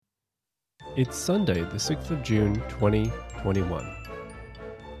It's Sunday, the 6th of June, 2021.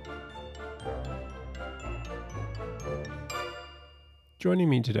 Joining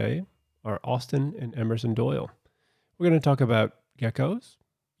me today are Austin and Emmerson Doyle. We're going to talk about geckos,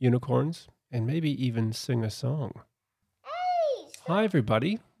 unicorns, and maybe even sing a song. Hey! Hi,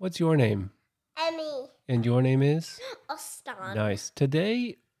 everybody. What's your name? Emmie. And your name is? Austin. Nice.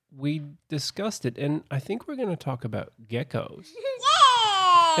 Today, we discussed it, and I think we're going to talk about geckos.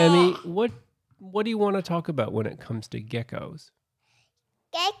 Yay! Emmie, what do you want to talk about when it comes to geckos?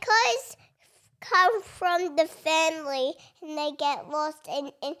 Geckos come from the family and they get lost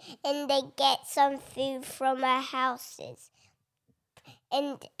and they get some food from our houses.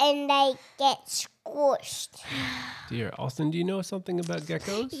 And they get squished. Dear Austin, do you know something about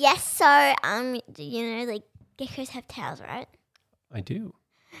geckos? Yes, so geckos have tails, right? I do.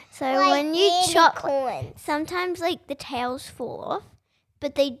 So Like when you chop, unicorns. sometimes the tails fall off,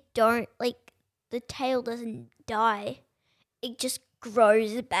 but they don't the tail doesn't die. It just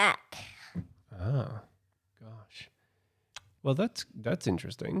grows back. Ah, gosh. Well, that's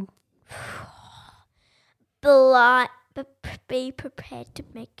interesting. But be prepared to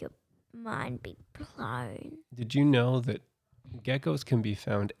make your mind be blown. Did you know that geckos can be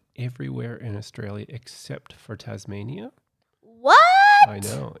found everywhere in Australia except for Tasmania? What? I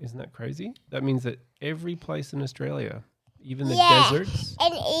know. Isn't that crazy? That means that every place in Australia, even the Yeah. deserts,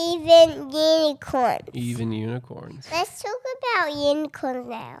 And even unicorns. even unicorns. Let's talk about unicorns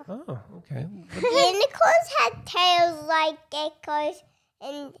now. Oh, okay. Unicorns have tails like geckos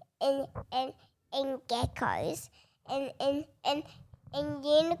and geckos. And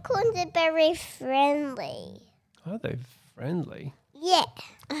unicorns are very friendly. Are they friendly? Yeah.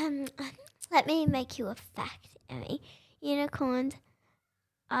 Let me make you a fact, Emmy. Unicorns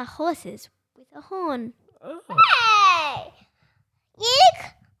are horses with a horn. Oh, Hey!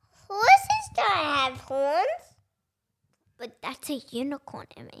 Horses don't have horns. But that's a unicorn,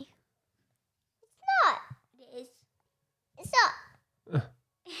 Emmy. Not. It is. It's not.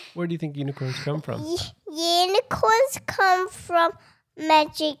 where do you think unicorns come from? Unicorns come from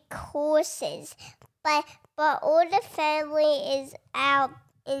magic horses, but all the family is out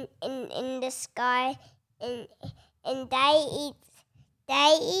in the sky, and they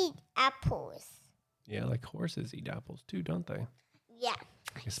eat apples. Yeah, like horses eat apples too, don't they? Yeah,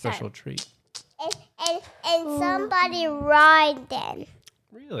 Like a special treat. and somebody ride them.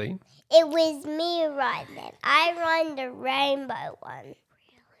 Really? It was me riding them. I ride the rainbow one.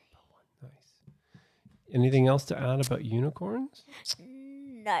 Nice. Anything else to add about unicorns?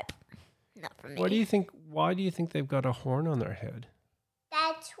 Nope. Not for me. Why do you think they've got a horn on their head?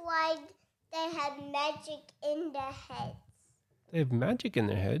 That's why they have magic in their heads. They have magic in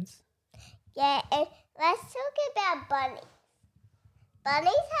their heads. Yeah, and let's talk about bunnies.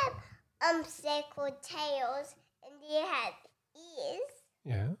 Bunnies have circle tails and they have ears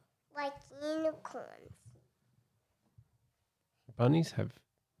Yeah. like unicorns. Bunnies have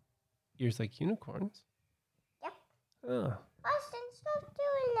ears like unicorns. Yep. Oh, Austin, stop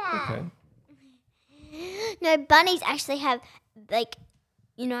doing that. okay. No, bunnies actually have the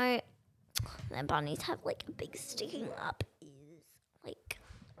bunnies have a big sticking up ears.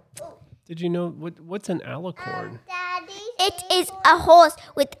 Did you know what's an alicorn? Daddy, It is a horse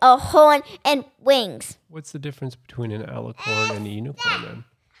with a horn and wings. What's the difference between an alicorn and a unicorn then?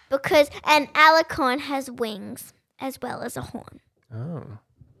 Because an alicorn has wings as well as a horn. Oh.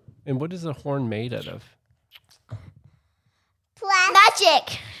 And what is a horn made out of?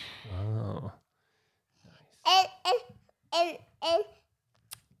 Magic! Oh.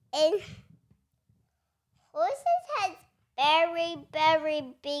 and horses have very,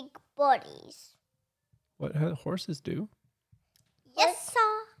 very big bodies. What horses do? Yes, sir.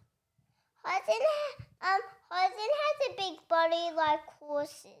 Horses has a big body like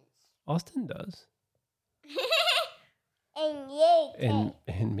horses. Austin does. And you too.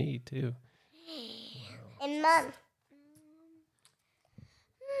 And me too. And Mum.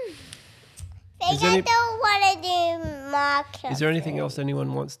 Is They any- don't want to do markers. Is there anything else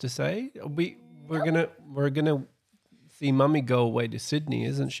anyone wants to say? We're gonna see Mummy go away to Sydney,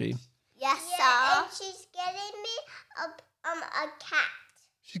 isn't she? Yes, Yeah, and she's getting me a cat.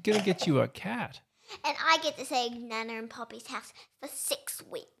 She's gonna get you a cat. And I get to stay at Nana and Poppy's house for 6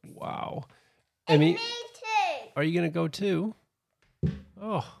 weeks. Wow. And Emmie, me too. are you gonna go too?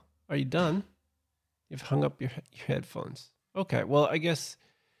 Oh, are you done? You've hung up your headphones. Okay. Well, I guess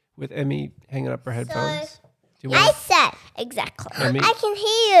with Emmie hanging up her headphones, do you I want said, Exactly. Emmie? I can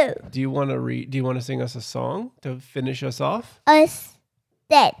hear you. Do you want to sing us a song to finish us off? Us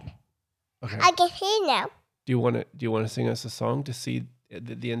then. Okay. I can hear now. Do you want to sing us a song to see at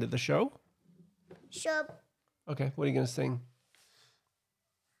the end of the show? Sure. Okay, what are you going to sing?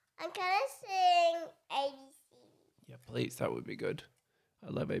 I'm gonna sing ABC. Yeah, please. That would be good. I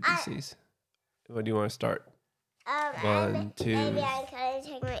love ABCs. What do you want to start? 1, 2. Maybe I'm gonna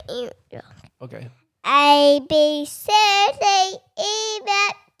take my ear. Okay. A B C D E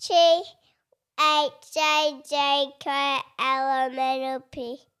F G H I J K L M N O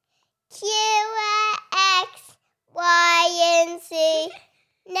P Q R X Y and Z.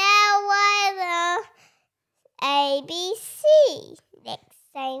 Now I know ABC. Next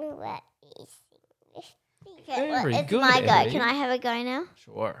time, what is English? Very It's good, my go. Emmie. Can I have a go now?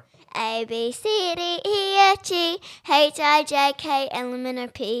 Sure. A B C D E F G H I J K L M N O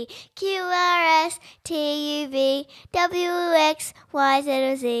P Q R S T U V W X Y Z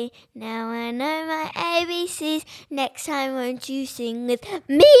O Z. Now I know my ABCs. Next time, won't you sing with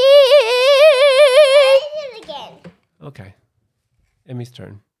me? Say it again. Okay. Emmy's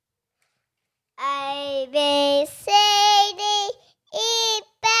turn. A B C D E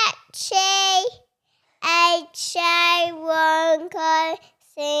F G H I won't go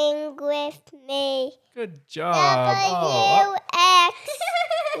sing with me. Good job. W X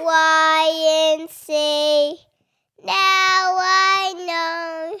Y and Z. Now I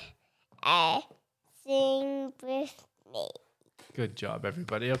know. Sing with me. Good job,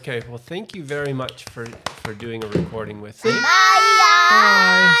 everybody. Okay, well, thank you very much for doing a recording with me.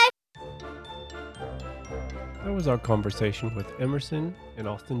 Bye. That was our conversation with Emerson and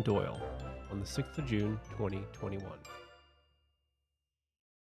Austin Doyle on the 6th of June, 2021.